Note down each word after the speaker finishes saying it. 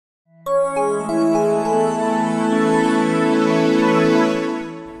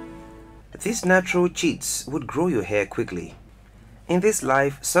These natural cheats would grow your hair quickly. In this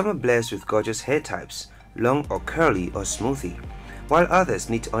life, some are blessed with gorgeous hair types, long or curly or smoothie, while others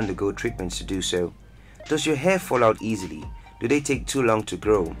need to undergo treatments to do so. Does your hair fall out easily? Do they take too long to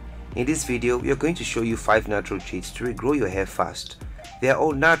grow? In this video, we are going to show you 5 natural cheats to regrow your hair fast. They are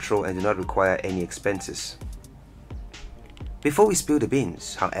all natural and do not require any expenses. Before we spill the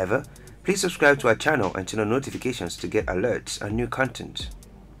beans, however, please subscribe to our channel and turn on notifications to get alerts and new content.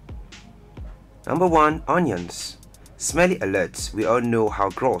 Number 1. Onions. Smelly alerts. We all know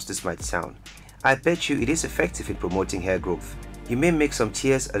how gross this might sound. I bet you it is effective in promoting hair growth. You may make some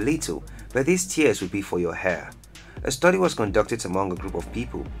tears a little, but these tears will be for your hair. A study was conducted among a group of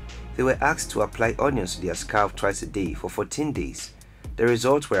people. They were asked to apply onions to their scalp twice a day for 14 days. The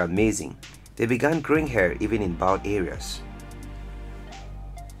results were amazing. They began growing hair even in bald areas.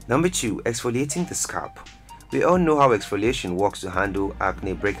 Number 2. Exfoliating the scalp. We all know how exfoliation works to handle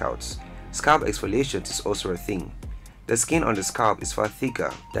acne breakouts. Scalp exfoliation is also a thing. The skin on the scalp is far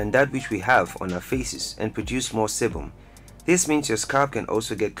thicker than that which we have on our faces and produce more sebum. This means your scalp can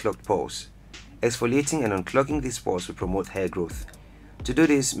also get clogged pores. Exfoliating and unclogging these pores will promote hair growth. To do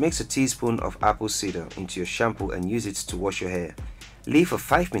this, mix a teaspoon of apple cider into your shampoo and use it to wash your hair. Leave for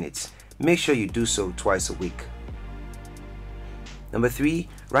 5 minutes. Make sure you do so twice a week. Number 3.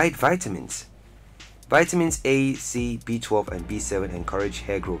 Right vitamins. Vitamins A, C, B12 and B7 encourage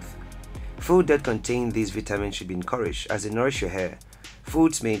hair growth. Food that contain these vitamins should be encouraged as they nourish your hair.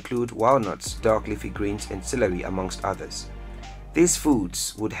 Foods may include walnuts, dark leafy greens and celery amongst others. These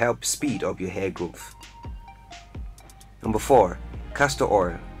foods would help speed up your hair growth. Number 4. Castor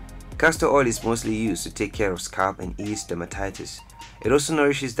oil. Castor oil is mostly used to take care of scalp and ease dermatitis. It also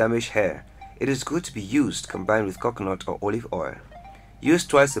nourishes damaged hair. It is good to be used combined with coconut or olive oil. Use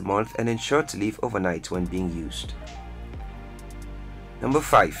twice a month and ensure to leave overnight when being used. Number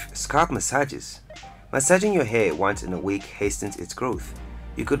 5. Scalp massages. Massaging your hair once in a week hastens its growth.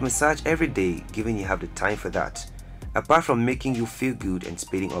 You could massage every day given you have the time for that. Apart from making you feel good and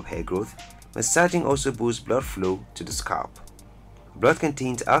speeding up hair growth, massaging also boosts blood flow to the scalp. Blood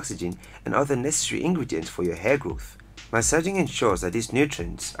contains oxygen and other necessary ingredients for your hair growth. Massaging ensures that these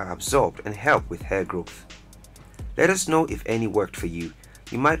nutrients are absorbed and help with hair growth. Let us know if any worked for you.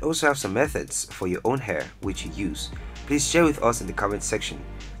 You might also have some methods for your own hair which you use. Please share with us in the comment section.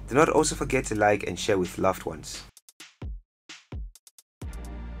 Do not also forget to like and share with loved ones.